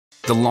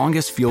The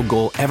longest field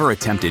goal ever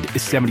attempted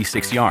is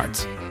 76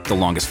 yards. The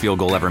longest field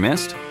goal ever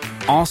missed?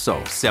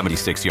 Also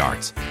 76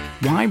 yards.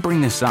 Why bring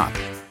this up?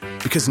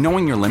 Because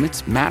knowing your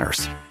limits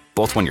matters,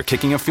 both when you're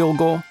kicking a field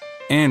goal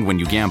and when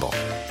you gamble.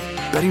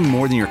 Betting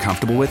more than you're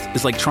comfortable with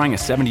is like trying a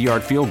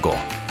 70-yard field goal.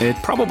 It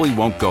probably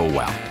won't go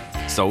well.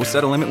 So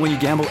set a limit when you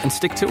gamble and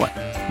stick to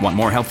it. Want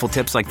more helpful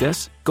tips like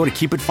this? Go to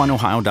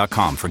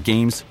keepitfunohio.com for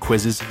games,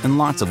 quizzes, and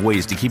lots of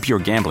ways to keep your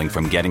gambling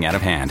from getting out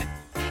of hand.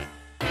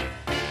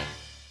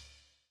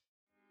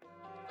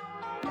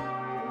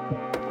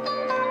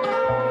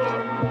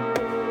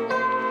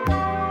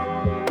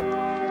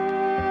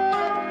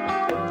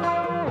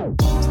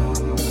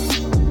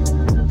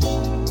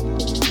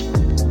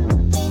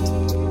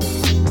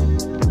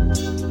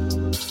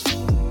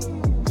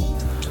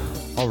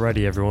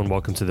 Alrighty, everyone.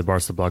 Welcome to the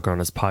Barca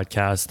Blaugranas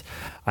podcast.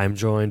 I'm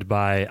joined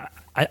by,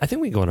 I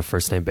think we can go on a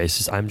first name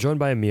basis. I'm joined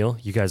by Emil.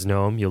 You guys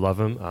know him. You love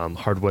him.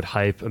 Hardwood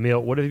Hype.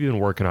 Emil, what have you been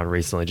working on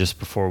recently? Just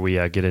before we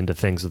get into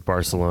things with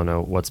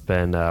Barcelona, what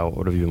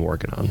have you been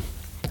working on?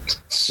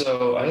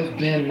 So I've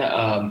been,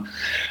 I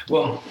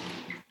put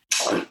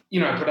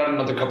out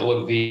another couple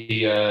of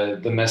the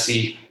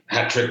Messi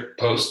hat trick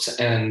posts,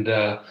 and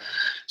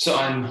so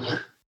I'm.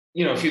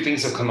 A few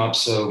things have come up.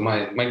 So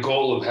my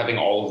goal of having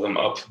all of them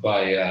up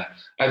by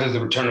either the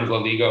return of La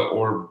Liga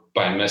or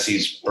by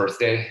Messi's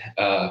birthday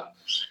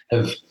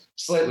have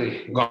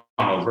slightly gone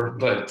over,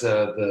 but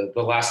the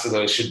last of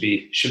those should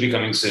be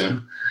coming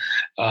soon.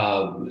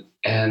 And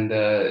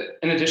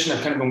in addition,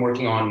 I've kind of been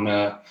working on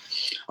a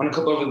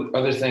couple of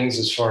other things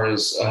as far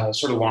as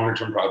sort of longer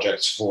term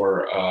projects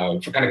for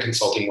kind of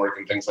consulting work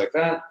and things like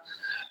that.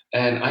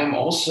 And I'm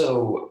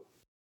also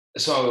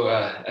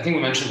I think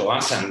we mentioned the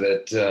last time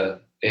that.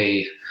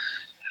 A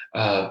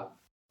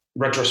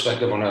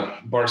retrospective on a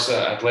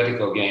Barca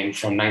Atletico game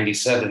from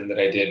 '97 that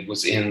I did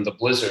was in the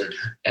Blizzard.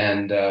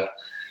 And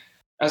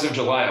as of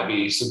July, I'll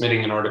be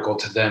submitting an article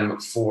to them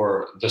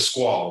for The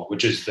Squall,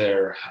 which is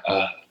their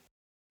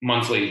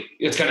monthly,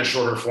 it's kind of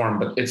shorter form,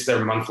 but it's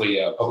their monthly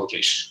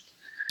publication.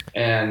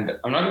 And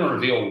I'm not going to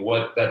reveal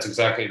what that's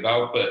exactly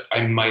about, but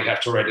I might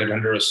have to write it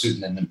under a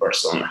pseudonym in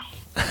Barcelona.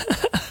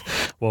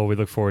 Well, we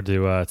look forward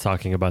to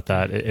talking about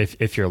that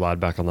if you're allowed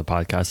back on the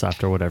podcast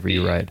after whatever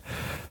you write.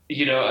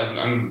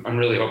 I'm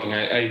really hoping.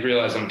 I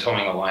realize I'm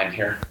towing a line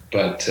here,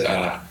 but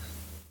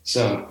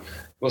so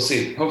we'll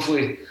see.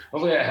 Hopefully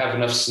I have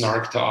enough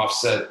snark to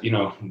offset,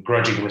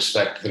 grudging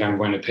respect that I'm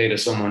going to pay to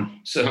someone.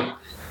 So.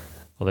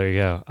 Well, there you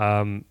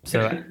go.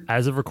 So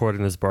as of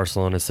recording this,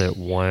 Barcelona is at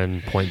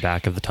 1 point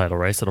back of the title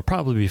race. It'll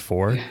probably be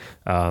 4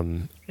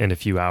 in a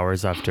few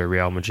hours after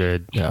Real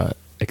Madrid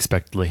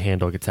expectedly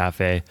handle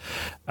Getafe.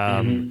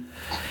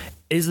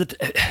 Is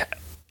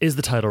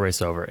the title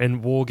race over?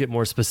 And we'll get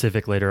more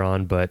specific later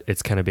on, but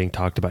it's kind of being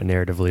talked about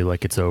narratively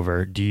like it's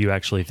over. Do you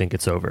actually think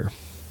it's over?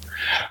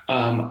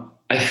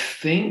 I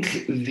think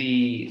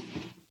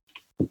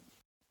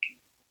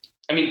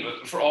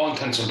for all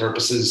intents and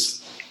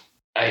purposes,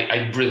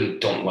 I really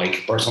don't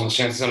like Barcelona's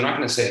chances. I'm not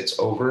going to say it's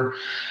over.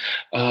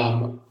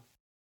 That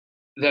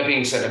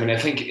being said, I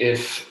think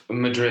if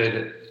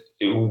Madrid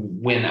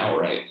win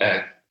outright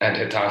at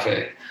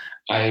Getafe,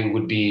 I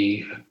would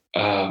be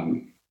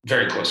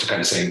very close to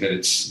kind of saying that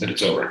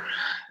it's over.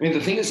 The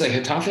thing is, like,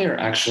 Getafe are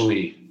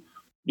actually,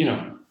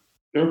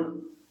 they're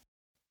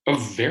a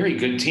very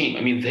good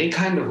team. They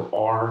kind of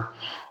are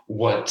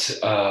what,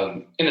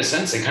 in a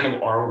sense, they kind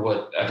of are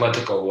what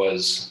Atletico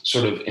was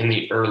sort of in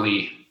the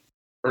early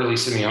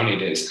Simeone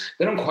days.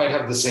 They don't quite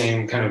have the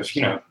same kind of,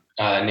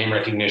 name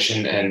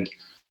recognition and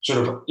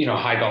sort of,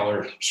 high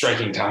dollar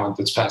striking talent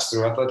that's passed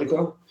through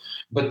Atletico,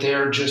 but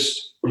they're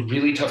just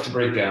really tough to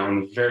break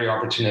down, very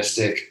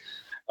opportunistic,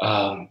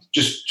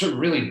 just sort of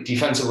really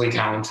defensively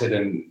talented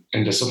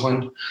and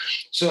disciplined.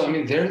 So,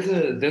 they're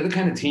the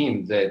kind of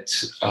team that,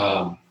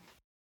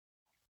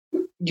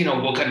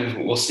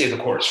 will stay the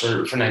course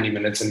for 90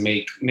 minutes and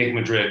make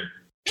Madrid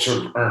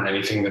sort of earn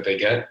anything that they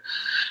get.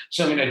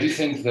 So, I do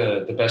think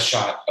the best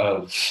shot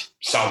of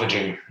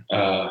salvaging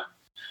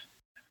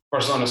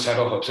Barcelona's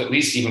title hopes, at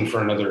least even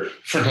for another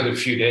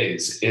few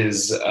days,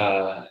 is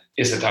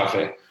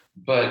Getafe.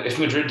 But if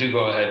Madrid do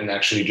go ahead and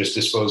actually just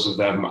dispose of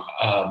them,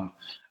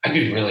 I'd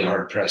be really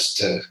hard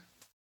pressed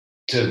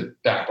to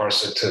back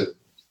Barca to,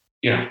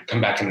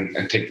 come back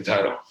and take the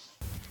title.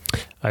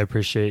 I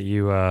appreciate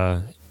you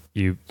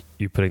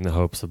putting the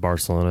hopes of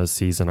Barcelona's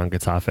season on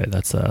Getafe.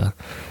 That's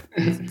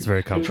it's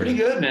very comforting.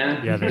 Pretty good,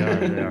 man. Yeah, they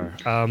are.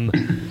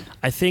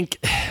 I think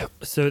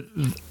so.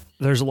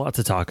 There's a lot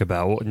to talk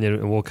about.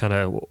 We'll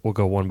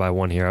go one by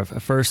one here.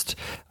 First,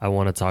 I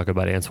want to talk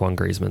about Antoine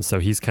Griezmann. So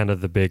he's kind of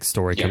the big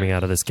story coming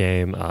out of this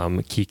game.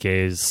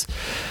 Kike's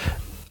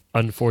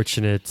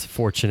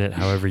fortunate,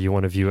 however you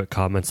want to view it,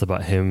 comments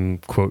about him,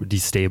 quote,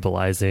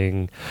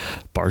 destabilizing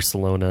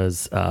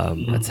Barcelona's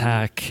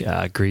attack.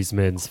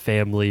 Griezmann's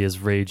family is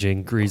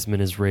raging. Griezmann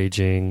is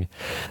raging.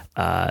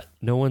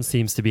 No one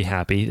seems to be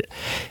happy.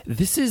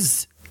 This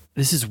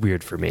is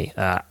weird for me.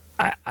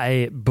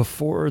 I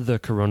before the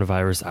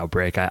coronavirus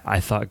outbreak, I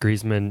thought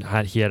Griezmann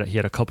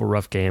had a couple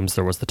rough games.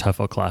 There was the tough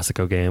El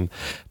Clasico game,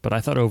 but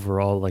I thought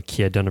overall like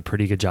he had done a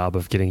pretty good job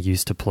of getting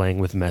used to playing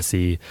with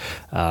Messi.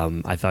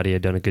 I thought he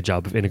had done a good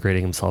job of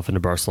integrating himself into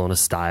Barcelona's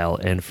style,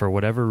 and for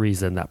whatever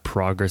reason, that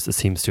progress that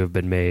seems to have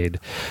been made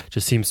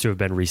just seems to have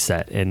been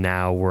reset. And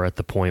now we're at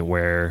the point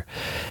where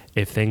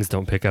if things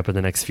don't pick up in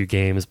the next few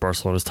games,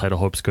 Barcelona's title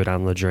hopes go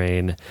down the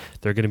drain.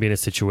 They're going to be in a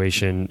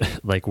situation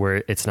like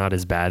where it's not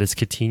as bad as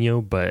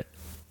Coutinho, but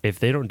if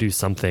they don't do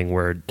something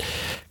where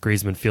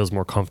Griezmann feels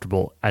more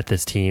comfortable at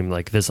this team,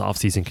 like this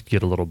offseason could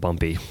get a little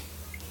bumpy.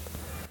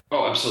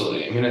 Oh,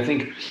 absolutely. I mean, I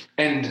think,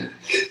 and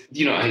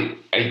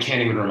I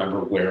can't even remember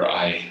where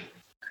I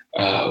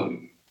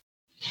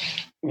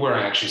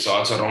actually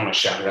saw it, so I don't want to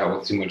shout it out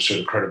with too much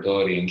sort of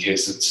credibility in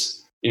case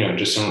it's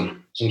just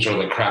some sort of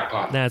like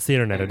crackpot. Nah, it's the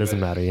internet. It doesn't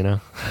matter,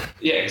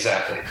 Yeah,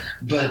 exactly.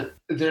 But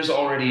there's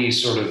already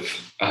sort of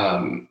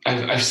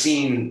I've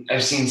seen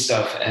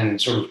stuff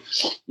and sort of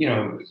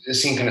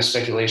seen kind of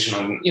speculation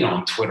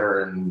on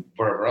Twitter and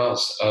wherever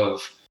else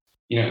of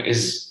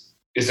is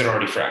it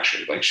already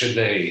fractured? Like should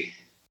they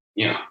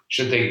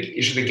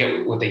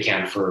get what they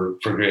can for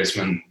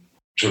Griezmann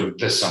sort of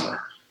this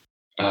summer?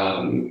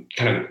 Kind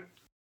of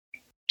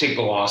take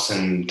the loss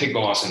and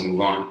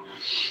move on.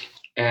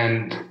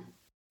 And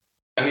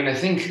I mean, I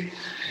think,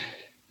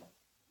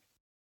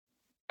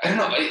 I don't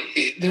know,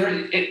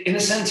 in a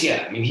sense,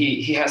 yeah. I mean,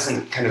 he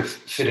hasn't kind of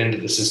fit into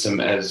the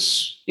system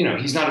as,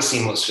 he's not a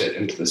seamless fit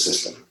into the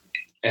system.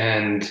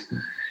 And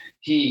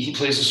he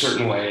plays a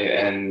certain way,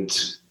 and,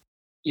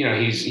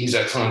 he's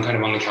excellent kind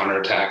of on the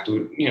counterattack,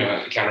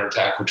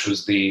 which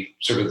was the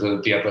sort of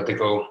the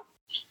Atletico,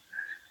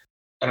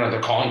 I don't know,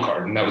 their calling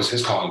card. And that was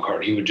his calling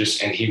card. He would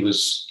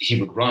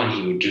run,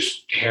 he would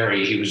just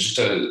harry. He was just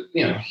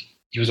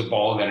he was a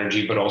ball of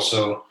energy, but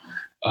also,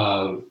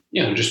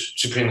 just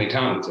supremely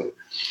talented.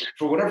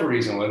 For whatever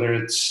reason, whether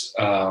it's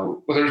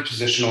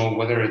positional,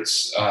 whether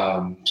it's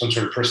some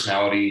sort of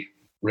personality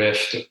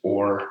rift,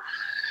 or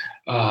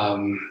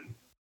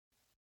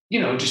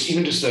just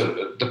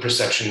the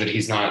perception that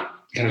he's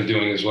not kind of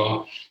doing as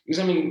well. Because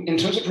I mean, in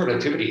terms of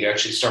productivity, he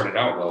actually started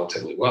out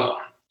relatively well,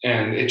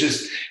 and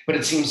but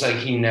it seems like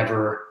he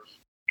never,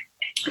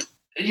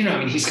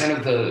 he's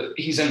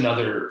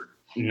another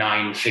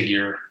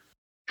 9-figure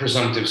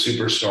presumptive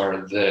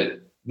superstar that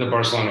the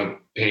Barcelona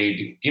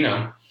paid,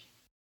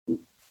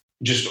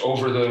 just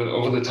over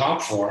the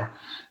top for,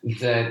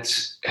 that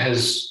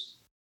has,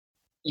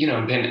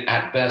 been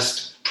at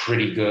best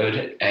pretty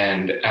good,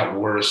 and at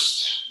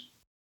worst,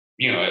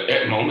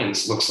 at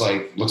moments looks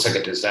like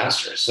a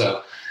disaster.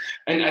 So,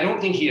 and I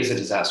don't think he is a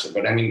disaster,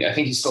 but I mean, I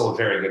think he's still a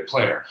very good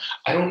player.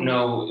 I don't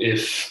know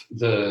if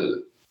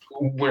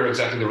where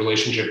exactly the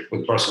relationship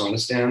with Barcelona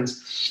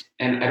stands,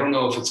 and I don't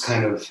know if it's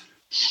kind of,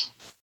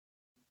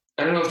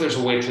 I don't know if there's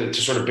a way to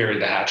sort of bury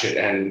the hatchet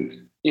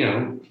and,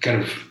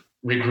 kind of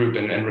regroup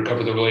and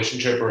recover the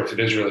relationship, or if it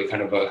is really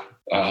kind of a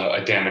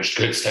damaged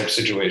goods type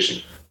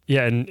situation.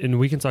 Yeah, and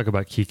we can talk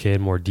about Kike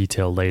in more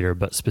detail later,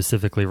 but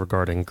specifically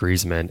regarding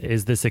Griezmann,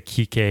 is this a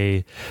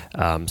Kike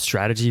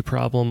strategy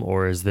problem,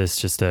 or is this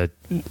just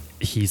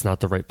he's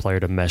not the right player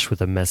to mesh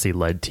with a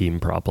Messi-led team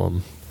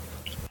problem?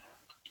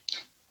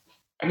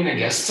 I mean, I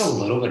guess it's a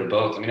little bit of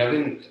both. I mean, I've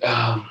been,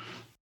 I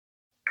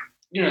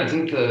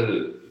think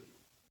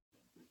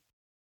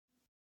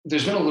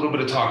there's been a little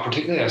bit of talk,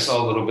 particularly I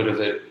saw a little bit of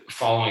it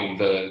following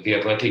the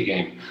Atleti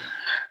game,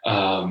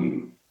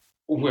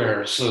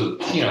 where,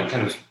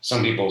 kind of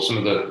some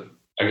of the,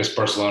 I guess,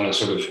 Barcelona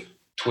sort of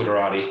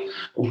Twitterati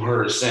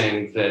were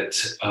saying that,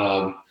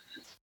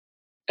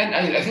 and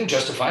I think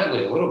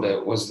justifiably a little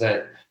bit, was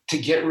that to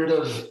get rid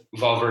of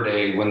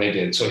Valverde when they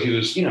did. So he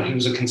was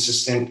a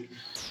consistent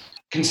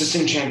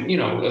champ,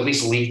 at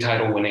least league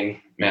title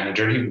winning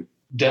manager. He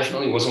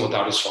definitely wasn't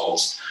without his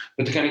faults,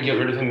 but to kind of get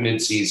rid of him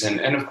mid-season.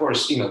 And of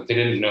course, they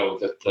didn't know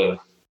that the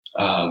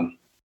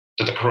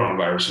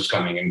coronavirus was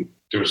coming, and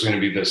there was going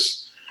to be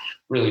this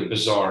really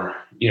bizarre,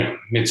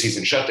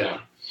 mid-season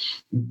shutdown.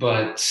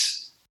 But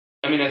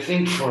I mean, I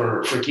think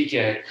for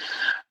Kike,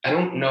 I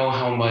don't know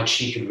how much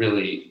he could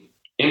really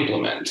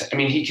implement. I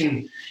mean, he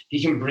can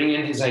bring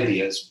in his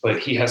ideas, but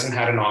he hasn't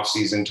had an off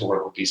season to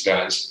work with these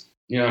guys.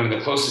 I mean,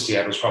 the closest he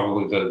had was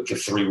probably the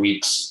 3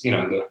 weeks,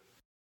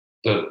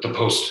 the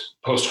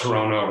post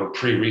Corona or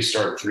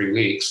pre-restart 3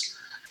 weeks,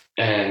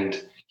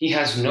 and he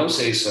has no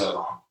say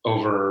so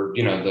over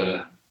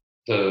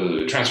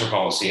the transfer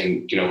policy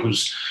and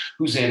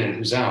who's in and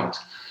who's out.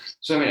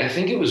 So I mean, I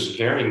think it was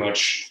very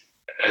much,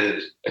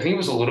 I think it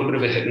was a little bit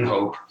of a hit and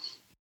hope,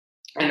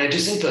 and I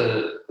just think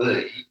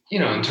the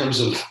in terms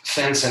of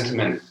fan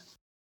sentiment,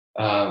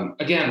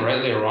 again,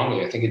 rightly or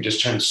wrongly, I think it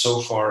just turned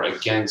so far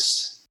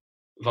against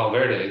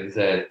Valverde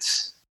that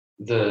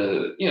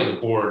the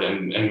board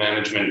and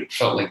management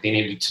felt like they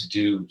needed to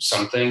do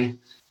something.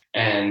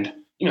 And,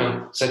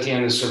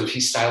 Setien is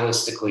he's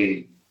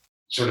stylistically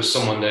sort of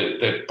someone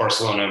that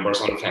Barcelona and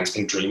Barcelona fans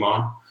can dream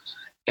on.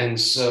 And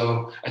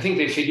so I think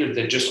they figured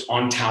that just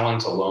on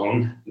talent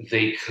alone,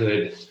 they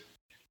could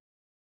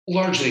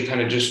largely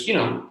kind of just,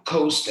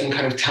 coast and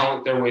kind of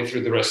talent their way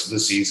through the rest of the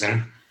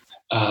season.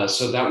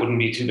 So that wouldn't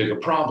be too big a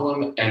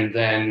problem. And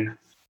then,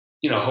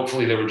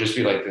 hopefully there would just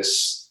be like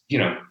this,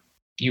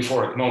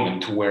 euphoric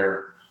moment to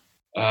where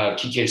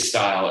Kike's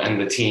style and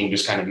the team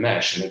just kind of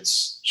mesh. And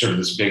it's sort of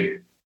this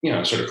big,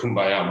 sort of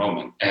kumbaya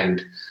moment.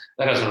 And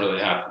that hasn't really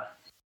happened.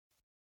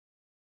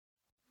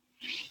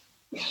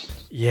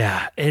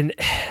 Yeah. And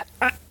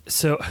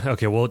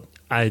okay, well,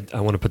 I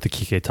want to put the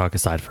Kike talk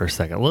aside for a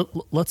second.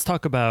 Let's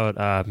talk about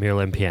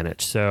Miralem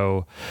Pjanic.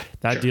 So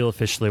that deal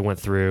officially went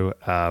through.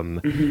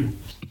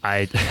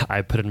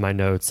 I put in my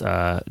notes,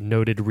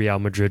 noted Real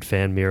Madrid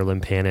fan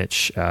Miralem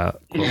Pjanic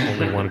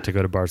only wanted to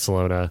go to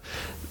Barcelona.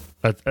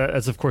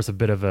 That's of course a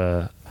bit of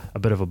a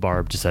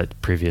barb just at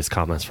previous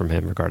comments from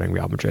him regarding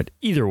Real Madrid.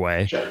 Either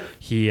way, sure.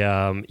 He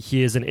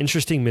is an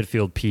interesting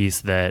midfield piece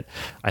that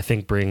I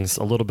think brings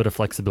a little bit of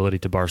flexibility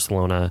to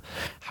Barcelona.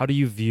 How do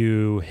you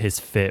view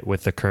his fit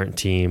with the current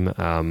team?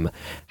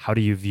 How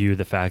do you view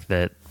the fact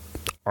that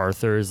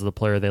Arthur is the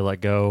player they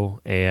let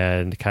go?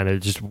 And kind of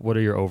just what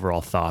are your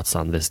overall thoughts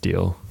on this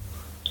deal?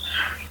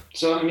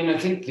 So, I mean, I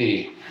think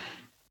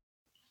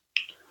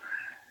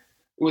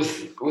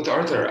With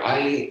Arthur,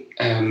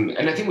 and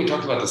I think we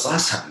talked about this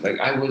last time.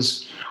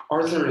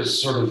 Arthur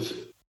is sort of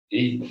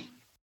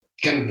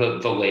kind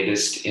of the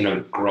latest in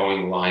a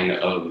growing line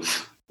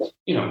of,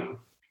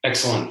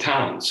 excellent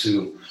talents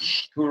who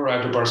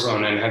arrived at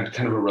Barcelona and had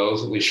kind of a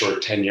relatively short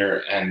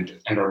tenure and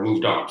are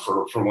moved on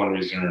for one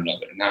reason or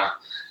another. Now,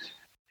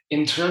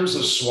 in terms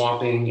of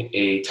swapping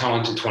a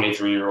talented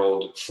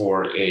 23-year-old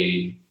for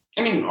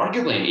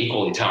arguably an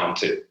equally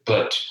talented,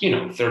 but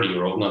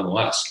 30-year-old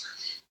nonetheless.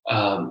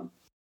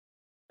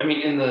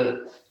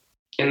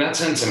 In that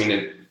sense,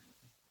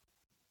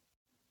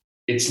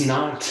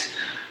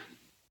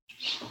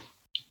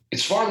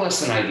 it's far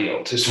less than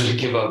ideal to sort of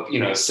give up,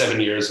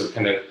 7 years of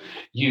kind of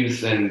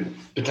youth and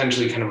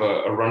potentially kind of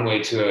a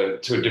runway to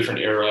a different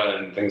era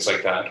and things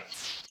like that.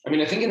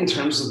 I think in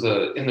terms of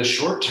in the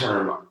short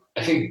term,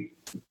 I think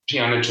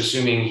Pjanic,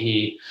 assuming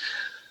he,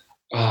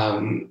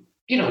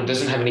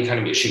 doesn't have any kind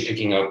of issue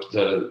picking up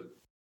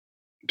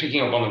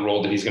on the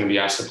role that he's going to be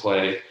asked to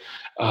play.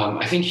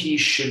 I think he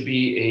should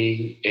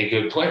be a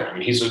good player.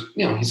 He's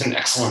an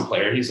excellent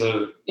player. He's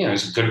a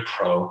good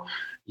pro.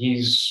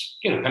 He's,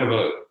 kind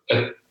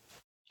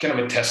of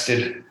a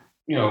tested,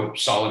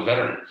 solid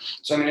veteran.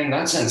 So, in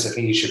that sense, I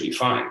think he should be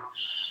fine.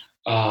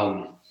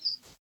 There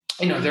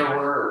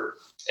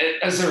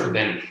have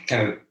been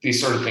kind of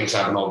these sort of things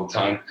happen all the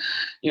time.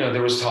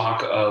 There was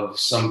talk of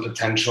some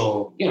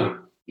potential,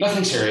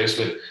 nothing serious,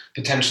 but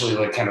potentially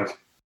like kind of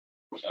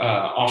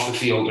off the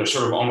field or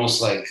sort of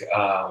almost like,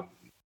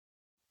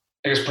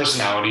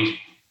 personality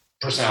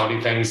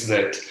things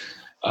that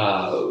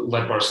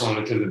led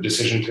Barcelona to the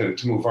decision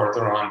to move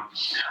Arthur on.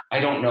 I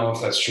don't know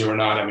if that's true or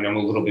not. I'm a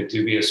little bit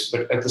dubious,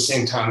 but at the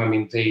same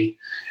time,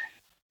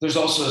 there's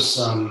also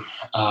some,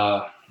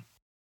 how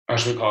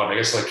should we call it?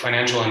 Like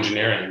financial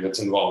engineering that's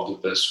involved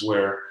with this,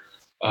 where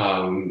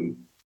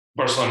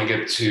Barcelona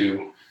get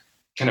to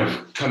kind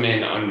of come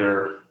in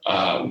under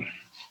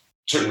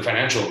certain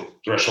financial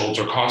thresholds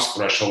or cost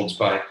thresholds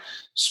by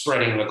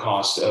spreading the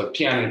cost of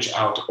Pjanic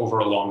out over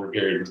a longer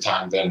period of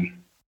time than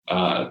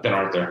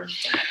Arthur.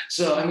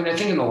 So, I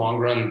think in the long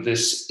run,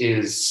 it's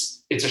a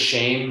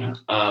shame.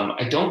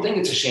 I don't think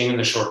it's a shame in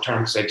the short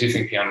term because I do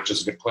think Pjanic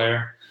is a good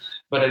player,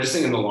 but I just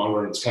think in the long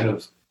run, it's a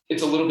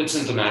little bit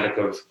symptomatic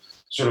of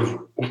sort of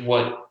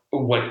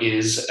what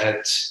is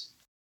at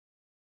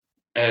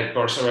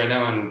Barca right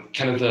now and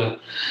kind of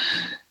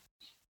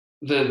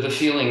the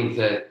feeling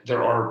that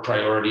there are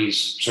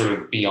priorities sort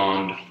of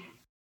beyond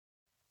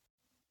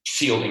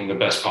fielding the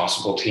best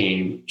possible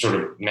team sort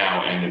of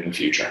now and in the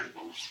future.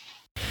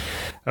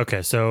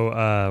 Okay.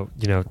 So,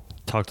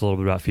 talked a little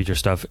bit about future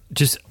stuff.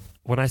 Just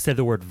when I say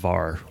the word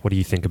VAR, what do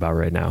you think about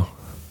right now?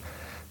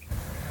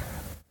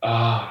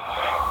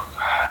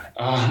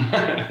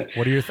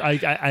 What are your,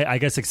 I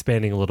guess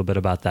expanding a little bit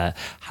about that,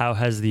 how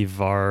has the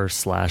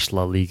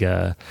VAR/La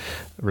Liga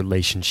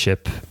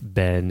relationship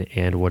been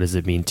and what does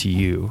it mean to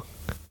you,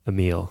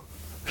 Emil?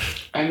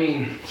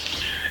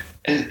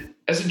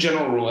 As a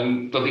general rule,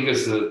 and the Liga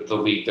is the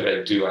league that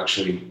I do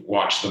actually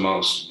watch the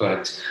most,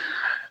 but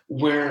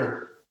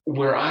where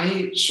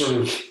I sort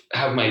of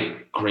have my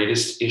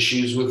greatest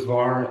issues with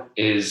VAR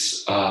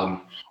is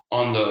on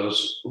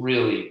those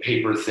really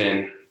paper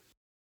thin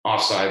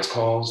offsides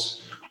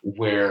calls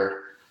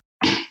where,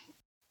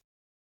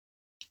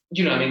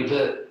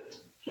 where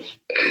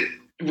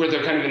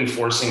they're kind of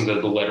enforcing the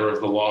letter of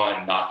the law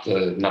and not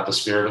the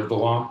spirit of the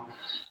law.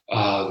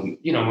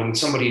 When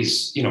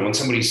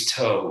somebody's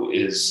toe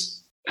is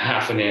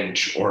half an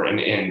inch or an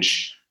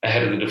inch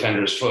ahead of the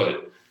defender's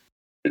foot,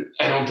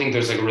 I don't think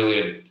there's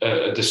really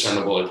a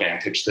discernible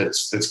advantage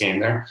that's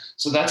gained there.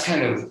 So that's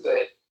kind of,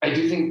 I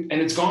do think,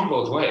 and it's gone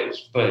both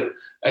ways, but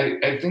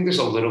I think there's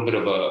a little bit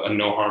of a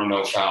no harm,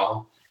 no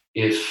foul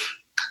if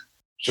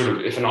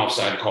an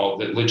offside call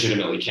that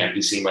legitimately can't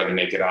be seen by the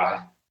naked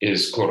eye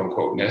is quote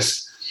unquote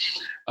missed.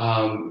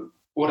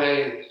 What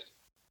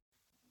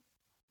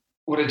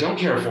what I don't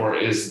care for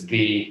is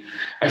and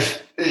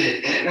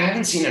I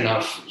haven't seen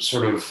enough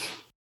sort of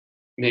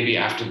maybe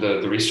after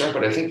the restart,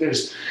 but I think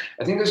there's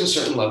a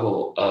certain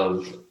level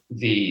of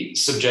the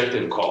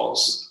subjective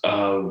calls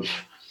of,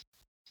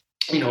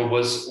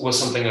 was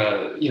something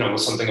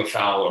a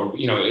foul, or,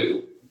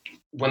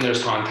 when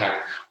there's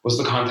contact, was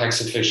the contact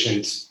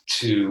sufficient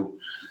to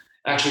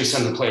actually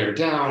send the player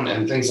down,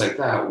 and things like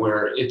that,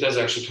 where it does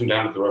actually come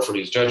down to the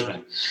referee's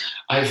judgment.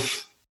 I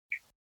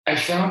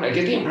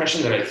get the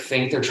impression that I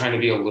think they're trying to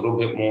be a little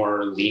bit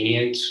more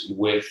lenient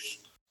with,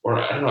 or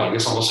I don't know, I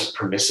guess almost like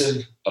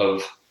permissive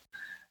of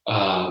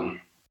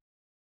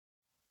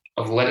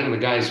letting the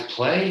guys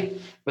play.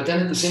 But then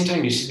at the same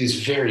time, you see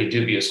these very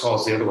dubious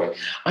calls the other way.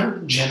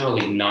 I'm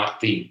generally not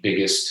the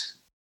biggest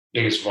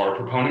VAR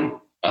proponent.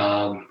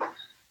 I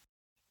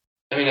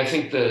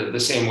think the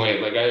same way.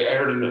 Like I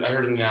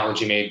heard an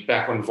analogy made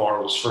back when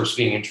VAR was first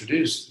being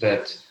introduced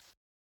that,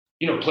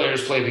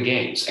 players play the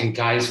games and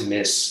guys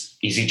miss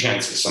easy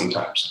chances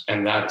sometimes,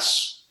 and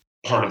that's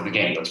part of the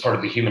game. That's part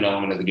of the human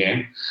element of the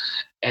game.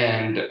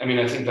 And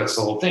I think that's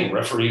the whole thing.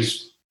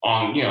 Referees,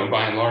 by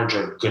and large,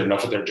 are good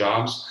enough at their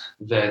jobs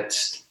that,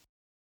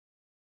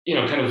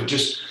 kind of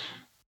just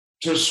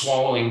sort of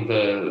swallowing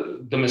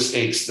the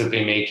mistakes that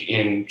they make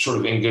in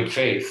good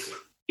faith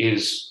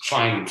is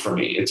fine for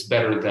me. It's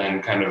better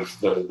than kind of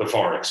the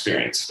VAR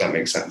experience, if that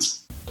makes sense.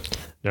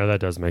 No,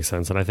 that does make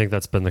sense. And I think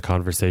that's been the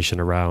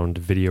conversation around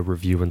video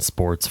review in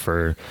sports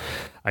for,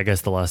 I guess,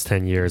 the last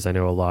 10 years. I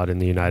know a lot in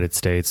the United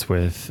States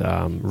with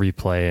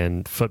replay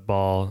and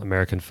football,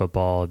 American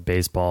football,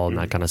 baseball, and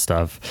that kind of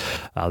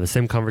stuff. The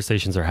same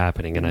conversations are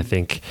happening. And I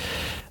think,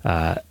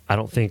 I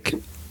don't think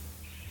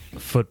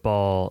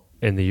football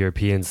in the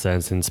European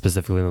sense, and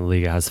specifically in the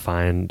Liga, has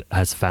found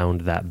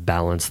that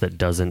balance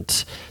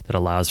that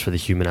allows for the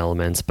human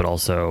elements, but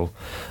also,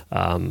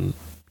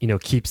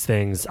 keeps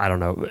things, I don't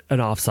know, an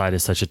offside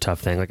is such a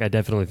tough thing. Like, I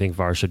definitely think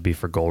VAR should be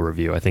for goal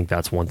review. I think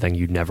that's one thing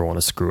you'd never want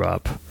to screw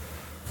up.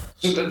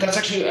 So that's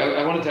actually,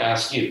 I wanted to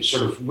ask you,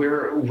 sort of,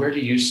 where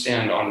do you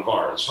stand on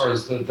VAR as far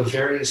as the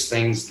various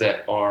things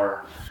that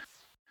are,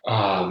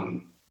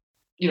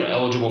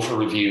 eligible for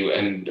review,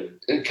 and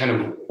kind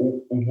of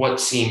what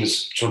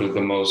seems sort of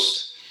the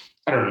most,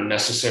 I don't know,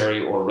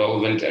 necessary or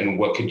relevant, and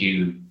what could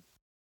you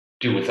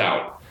do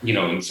without,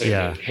 and say,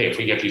 hey, if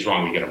we get these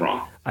wrong, we get them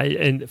wrong.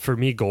 And for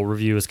me, goal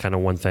review is kind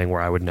of one thing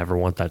where I would never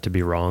want that to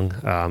be wrong,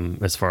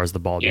 as far as the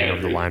ball being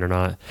over the line or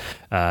not.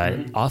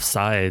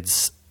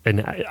 Offsides,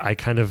 and I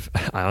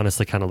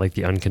honestly kind of like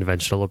the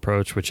unconventional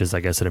approach, which is,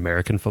 I guess, an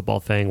American football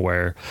thing,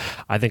 where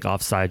I think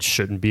offsides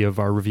shouldn't be a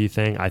VAR review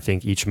thing. I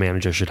think each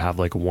manager should have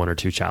like one or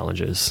two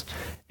challenges.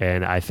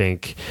 And I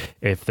think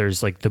if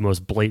there's like the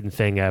most blatant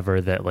thing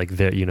ever that like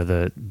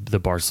the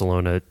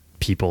Barcelona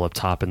people up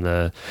top in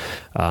the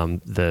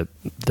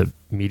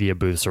media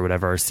booths or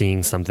whatever are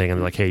seeing something and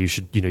they're like, hey, you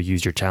should,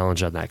 use your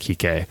challenge on that,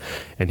 Kike.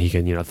 And he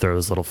can, throw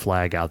his little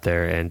flag out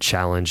there and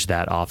challenge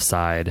that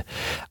offside.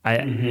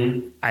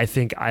 I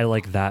think I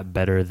like that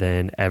better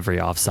than every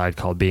offside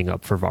call being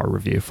up for VAR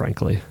review,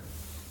 frankly.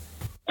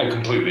 I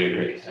completely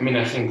agree.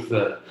 I think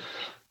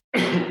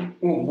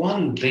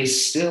they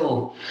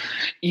still,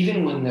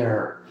 even when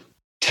they're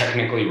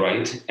technically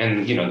right,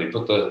 and, they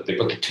put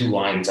the two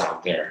lines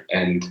out there,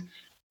 and,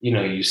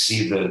 you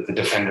see the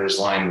defender's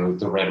line,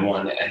 the red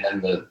one, and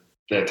then the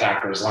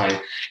attacker's line,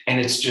 and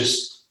it's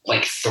just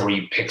like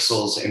 3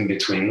 pixels in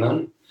between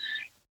them.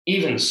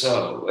 Even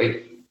so,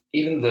 like,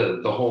 even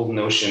the whole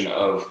notion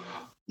of,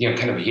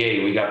 kind of,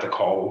 yay, we got the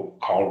call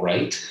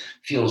right,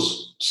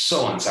 feels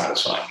so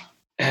unsatisfying.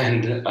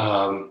 And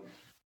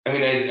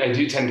I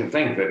do tend to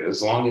think that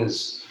as long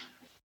as,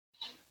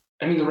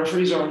 the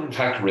referees are in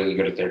fact really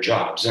good at their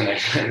jobs, and I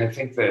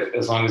think that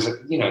as long as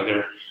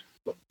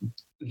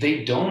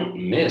they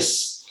don't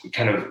miss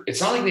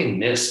it's not like they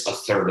miss a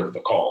third of the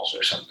calls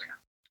or something.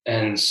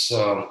 And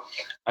so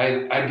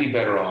I'd be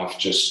better off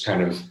just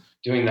kind of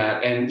doing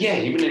that. And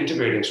even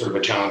integrating sort of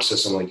a challenge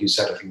system, like you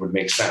said, I think would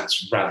make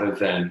sense, rather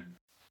than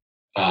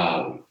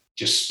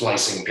just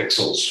splicing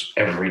pixels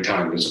every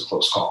time there's a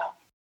close call.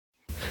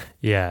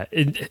 Yeah.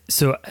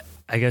 So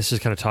I guess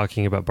just kind of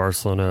talking about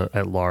Barcelona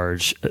at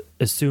large,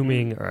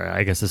 assuming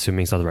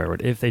is not the right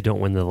word, if they don't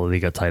win the La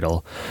Liga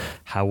title,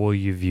 how will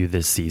you view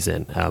this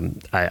season?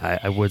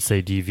 I would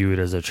say, do you view it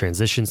as a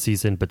transition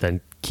season, but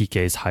then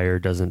Kike's hire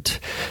doesn't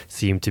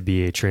seem to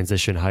be a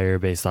transition hire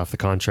based off the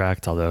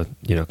contract, although,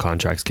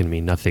 contracts can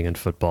mean nothing in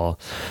football.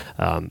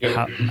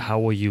 How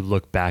will you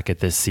look back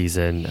at this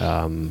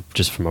season,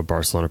 just from a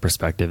Barcelona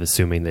perspective,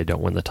 assuming they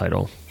don't win the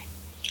title?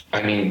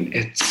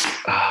 It's...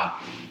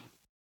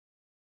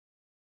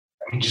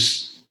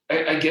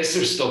 I guess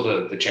there's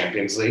still the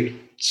Champions League.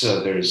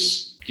 So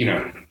there's,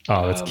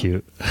 Oh, that's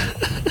cute.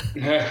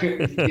 Yeah,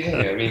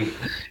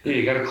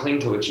 you got to cling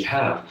to what you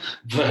have.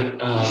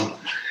 But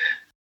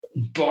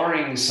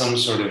barring some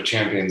sort of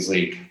Champions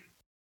League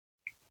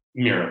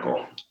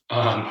miracle,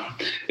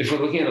 if we're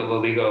looking at the La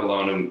Liga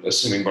alone and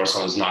assuming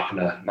Barcelona's not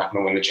gonna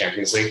win the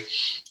Champions League,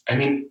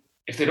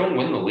 if they don't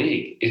win the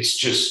league,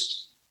 it's a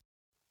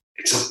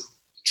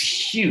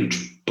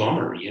huge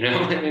bummer, you know.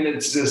 I mean,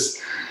 it's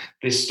just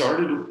they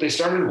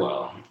started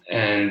well,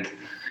 and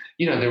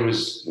there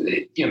was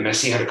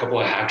Messi had a couple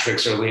of hat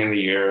tricks early in the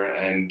year,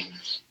 and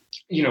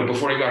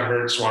before he got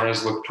hurt,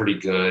 Suarez looked pretty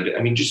good.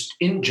 I mean, just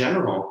in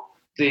general,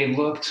 they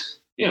looked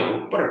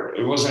whatever.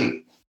 It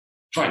wasn't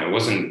fine. It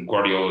wasn't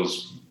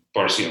Guardiola's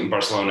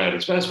Barcelona at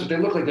its best, but they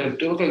looked like a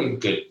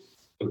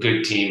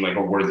good team, like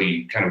a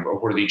worthy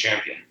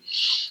champion,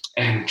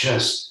 and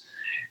just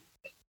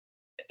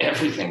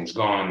everything's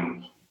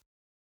gone.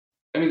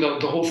 I mean,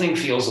 the whole thing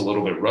feels a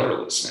little bit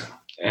rudderless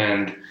now,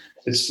 and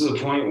it's to the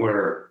point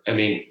where, I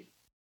mean,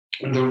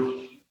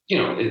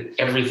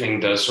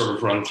 everything does sort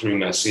of run through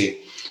Messi,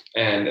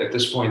 and at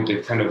this point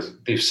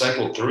they've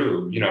cycled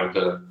through,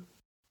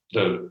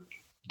 the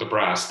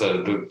brass,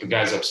 the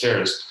guys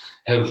upstairs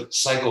have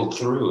cycled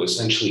through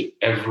essentially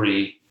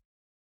every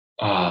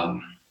high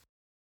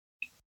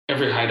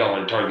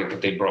dollar target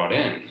that they brought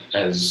in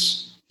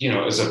as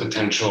a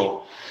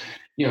potential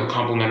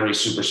complimentary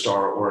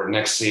superstar or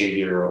next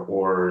savior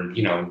or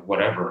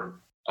whatever.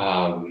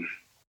 I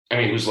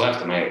mean, who's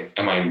left?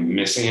 Am I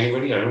missing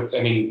anybody?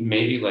 I mean,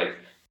 maybe like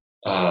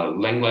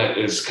Lenglet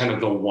is kind of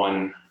the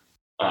one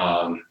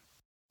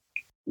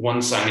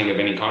signing of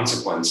any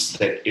consequence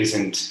that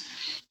isn't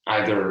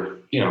either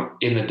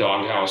in the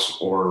doghouse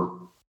or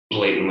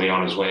blatantly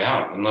on his way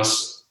out.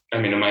 Unless, I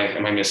mean, am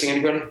I missing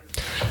anybody?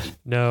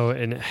 No,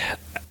 and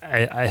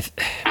I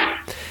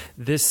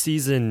this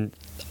season,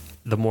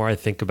 the more I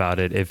think about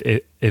it,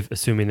 if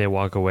assuming they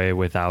walk away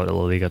without a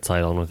La Liga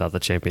title and without the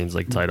Champions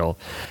League title,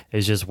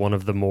 is just one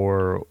of the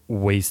more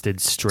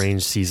wasted,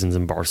 strange seasons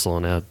in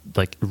Barcelona,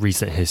 like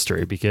recent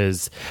history.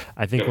 Because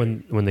I think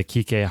when the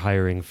Kike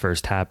hiring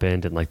first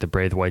happened and like the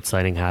Braithwaite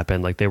signing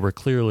happened, like they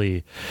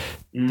clearly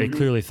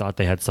thought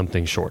they had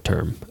something short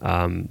term.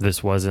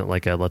 This wasn't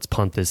like a let's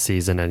punt this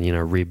season and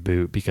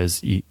reboot,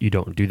 because you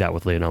don't do that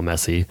with Lionel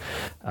Messi.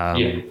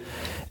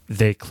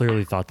 They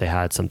clearly thought they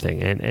had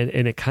something, and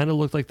it kind of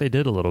looked like they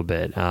did a little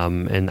bit.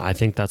 And I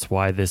think that's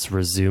why this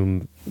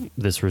resumed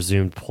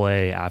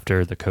play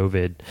after the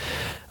COVID,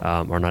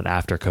 or not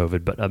after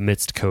COVID, but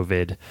amidst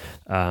COVID,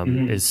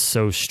 is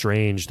so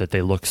strange, that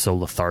they look so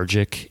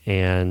lethargic,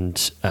 and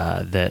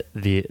that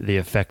the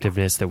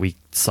effectiveness that we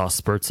saw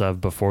spurts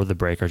of before the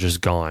break are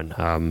just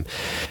gone.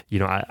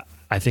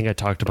 I think I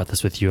talked about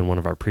this with you in one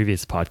of our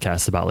previous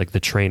podcasts about like the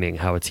training,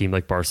 how a team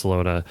like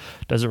Barcelona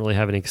doesn't really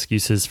have any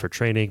excuses for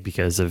training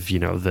because of,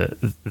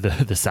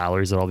 the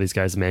salaries that all these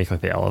guys make.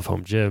 Like they all have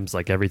home gyms,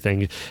 like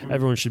everything,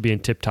 everyone should be in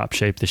tip top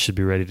shape. They should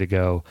be ready to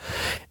go.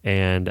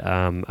 And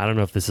I don't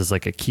know if this is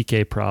like a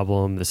Kike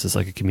problem. This is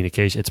like a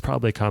communication. It's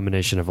probably a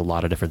combination of a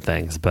lot of different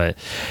things, but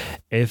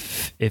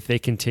if they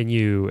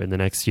continue in the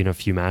next,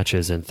 few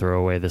matches and throw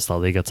away this La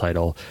Liga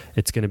title,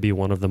 it's going to be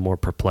one of the more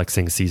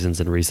perplexing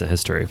seasons in recent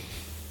history.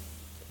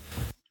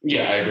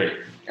 Yeah, I agree.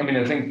 I mean,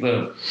 I think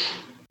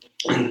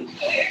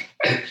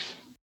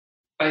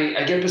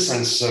I get the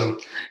sense. So,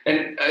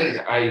 and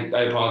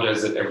I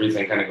apologize that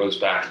everything kind of goes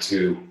back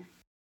to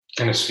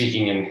kind of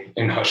speaking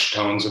in hushed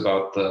tones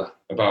about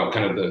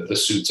kind of the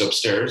suits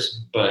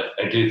upstairs. But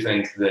I do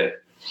think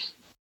that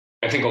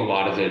a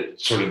lot of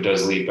it sort of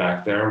does lead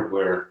back there,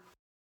 where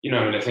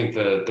I think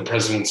the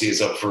presidency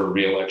is up for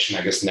re-election,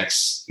 I guess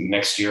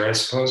next year, I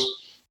suppose,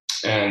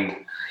 and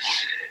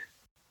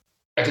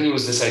I think it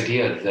was this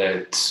idea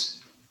that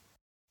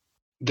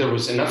there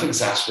was enough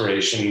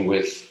exasperation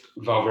with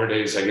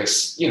Valverde's, I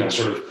guess,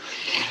 sort of,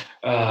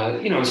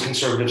 his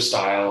conservative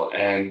style,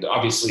 and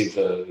obviously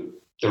the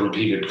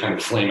repeated kind of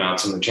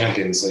flameouts in the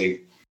Champions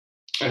League.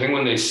 I think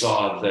when they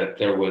saw that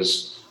there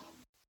was,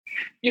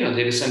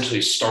 they'd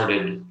essentially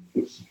started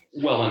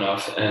well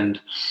enough, and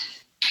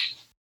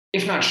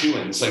if not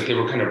shoo-ins, like they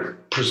were kind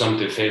of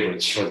presumptive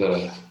favorites for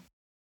the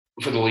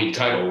league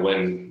title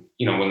when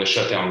the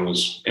shutdown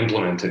was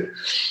implemented.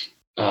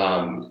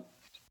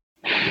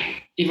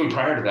 Even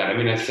prior to that, I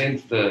mean, I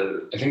think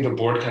the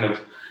board kind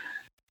of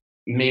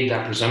made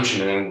that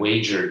presumption and then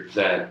wagered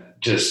that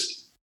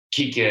just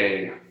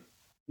Kike,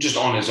 just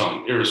on his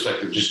own,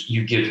 irrespective, just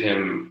you give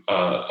him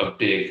a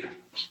big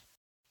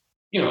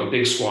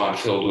squad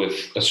filled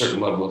with a certain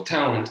level of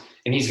talent,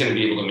 and he's going to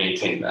be able to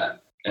maintain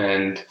that.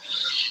 And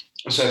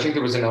so I think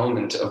there was an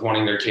element of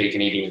wanting their cake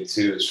and eating it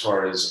too, as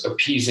far as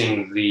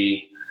appeasing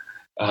the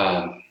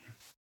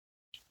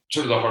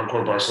sort of the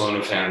hardcore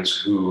Barcelona fans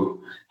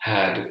who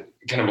had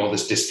kind of all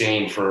this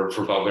disdain for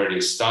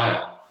Valverde's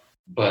style,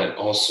 but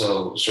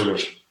also sort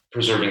of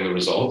preserving the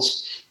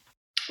results.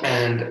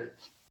 And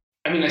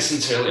I mean, I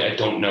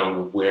don't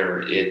know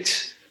where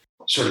it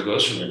sort of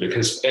goes from there,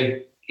 because,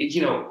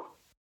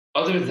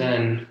 other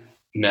than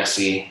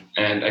Messi,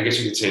 and I guess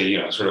you could say,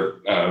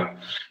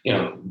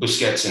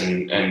 Busquets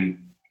and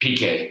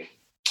Piqué,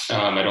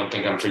 I don't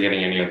think I'm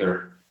forgetting any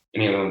other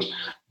ones,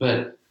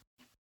 but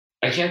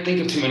I can't think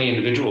of too many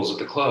individuals at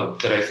the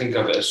club that I think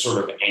of as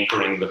sort of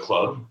anchoring the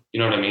club. You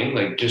know what I mean?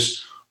 Like,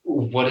 just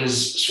what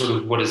is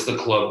the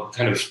club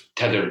kind of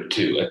tethered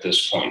to at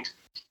this point?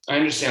 I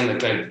understand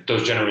that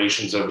those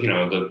generations of, the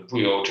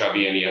Puyol,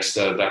 Xavi,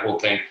 Iniesta, that whole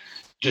thing,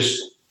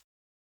 just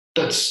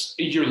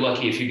you're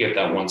lucky if you get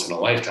that once in a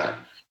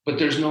lifetime. But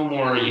there's no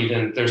more,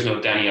 even there's no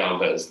Dani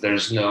Alves,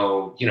 there's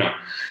no,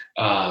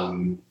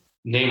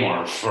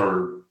 Neymar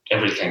for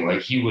everything.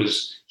 Like he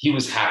was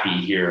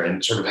happy here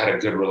and sort of had a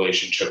good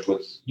relationship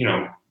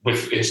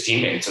with his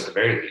teammates at the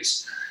very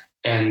least.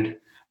 And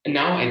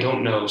now I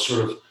don't know,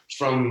 sort of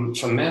from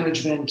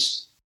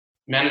management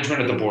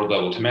at the board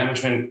level to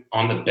management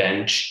on the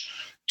bench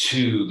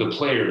to the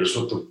players,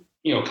 with the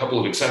a couple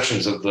of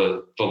exceptions of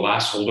the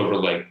last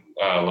holdover like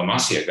La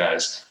Masia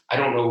guys. I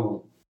don't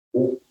know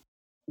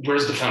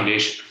where's the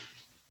foundation.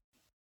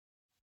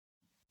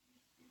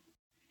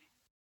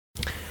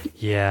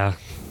 Yeah,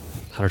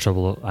 I had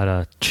trouble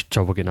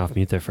getting off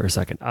mute there for a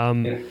second.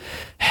 Yeah.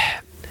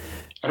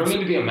 I don't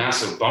mean to be a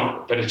massive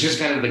bummer, but it's just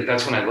kind of like,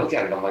 that's when I look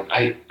at it. I'm like,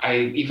 I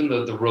even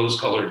the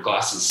rose-colored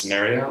glasses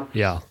scenario,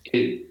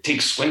 it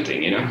takes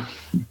squinting,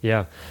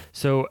 Yeah.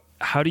 So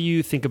how do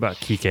you think about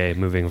Kike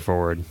moving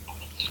forward?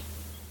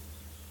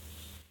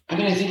 I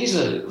mean, I think he's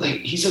a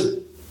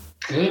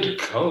good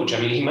coach. I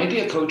mean, he might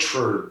be a coach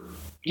for,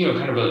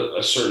 kind of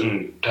a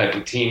certain type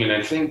of team. And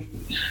I think,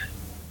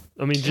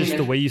 just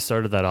the way you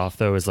started that off,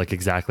 though, is like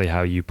exactly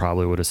how you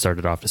probably would have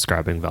started off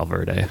describing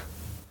Valverde.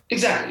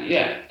 Exactly,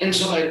 yeah. And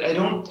so I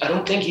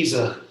don't think he's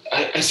I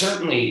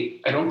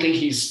don't think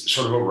he's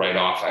sort of a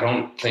write-off. I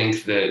don't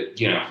think that,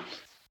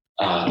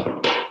 I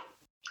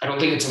don't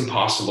think it's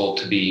impossible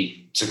to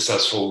be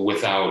successful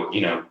without,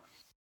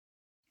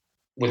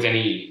 with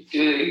any,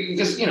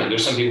 because,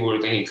 there's some people who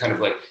are thinking kind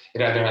of like,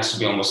 it either has to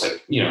be almost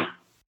like,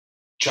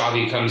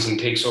 Xavi comes and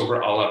takes over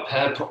a la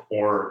Pep,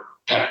 or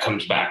Pep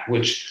comes back,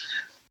 which,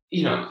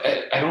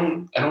 I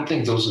don't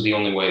think those are the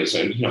only ways.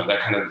 And,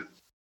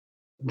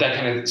 that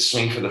kind of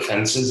swing for the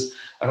fences,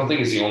 I don't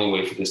think is the only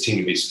way for this team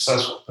to be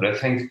successful. But I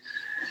think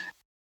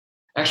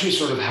actually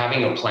sort of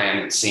having a plan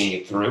and seeing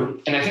it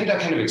through, and I think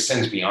that kind of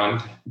extends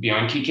beyond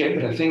Kike.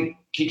 But I think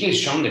Kike has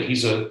shown that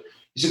he's a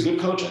good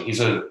coach. He's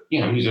a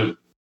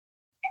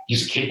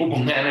capable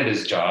man at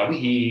his job.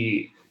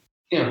 He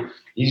can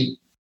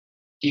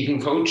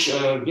coach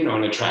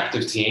an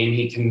attractive team.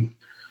 He can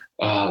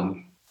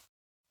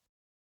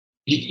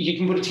you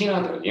can put a team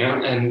out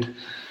there, and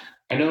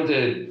I know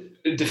that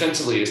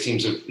defensively his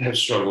teams have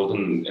struggled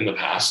in the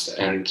past,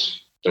 and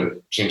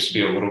that seems to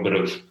be a little bit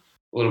of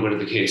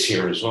the case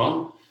here as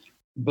well.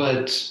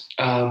 But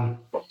I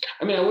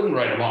wouldn't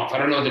write him off. I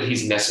don't know that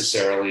he's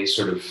necessarily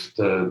sort of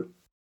the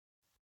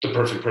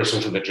perfect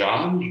person for the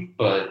job,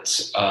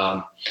 but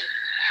not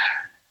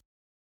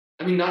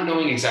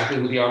knowing exactly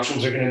who the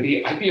options are going to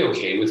be, I'd be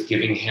okay with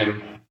giving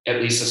him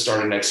at least a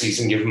start of next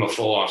season, give him a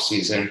full off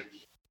season.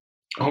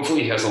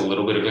 Hopefully he has a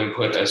little bit of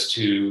input as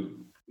to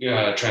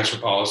transfer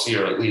policy,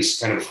 or at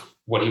least kind of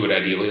what he would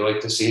ideally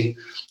like to see,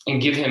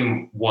 and give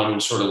him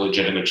one sort of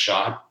legitimate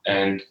shot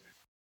and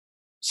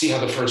see how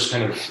the first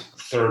kind of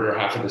third or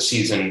half of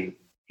the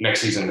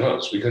next season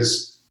goes.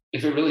 Because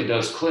if it really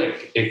does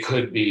click, it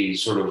could be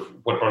sort of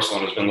what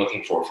Barcelona's been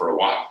looking for a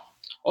while.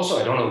 Also,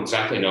 I don't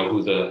exactly know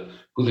who the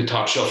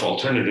top shelf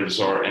alternatives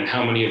are and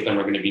how many of them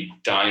are going to be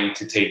dying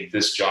to take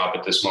this job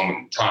at this moment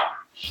in time.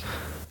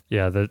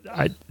 Yeah,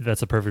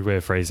 that's a perfect way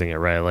of phrasing it,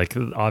 right? Like,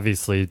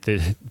 obviously,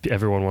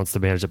 everyone wants to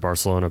manage at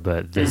Barcelona,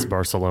 but this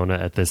Barcelona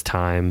at this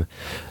time,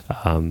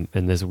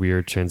 in this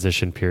weird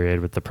transition period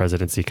with the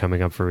presidency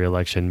coming up for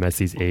re-election,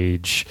 Messi's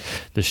age,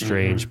 the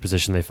strange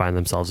position they find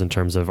themselves in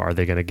terms of, are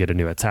they going to get a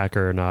new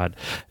attacker or not?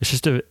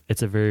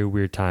 It's a very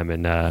weird time,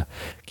 and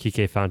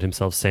Kike found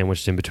himself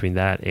sandwiched in between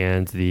that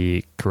and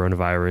the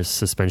coronavirus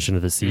suspension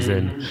of the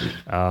season.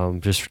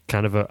 Just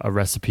kind of a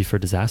recipe for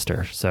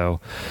disaster. So,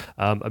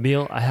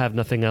 Emil, I have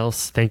nothing else.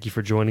 Thank you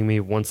for joining me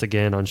once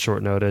again on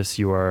short notice.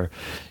 You are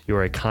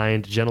a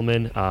kind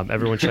gentleman.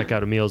 Everyone check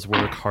out Emil's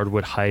work,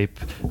 Hardwood Hype.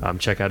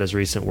 Check out his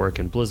recent work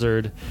in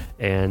Blizzard,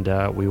 and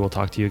we will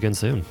talk to you again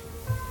soon.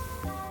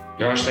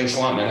 Josh, thanks a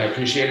lot, man. I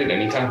appreciate it.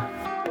 Anytime.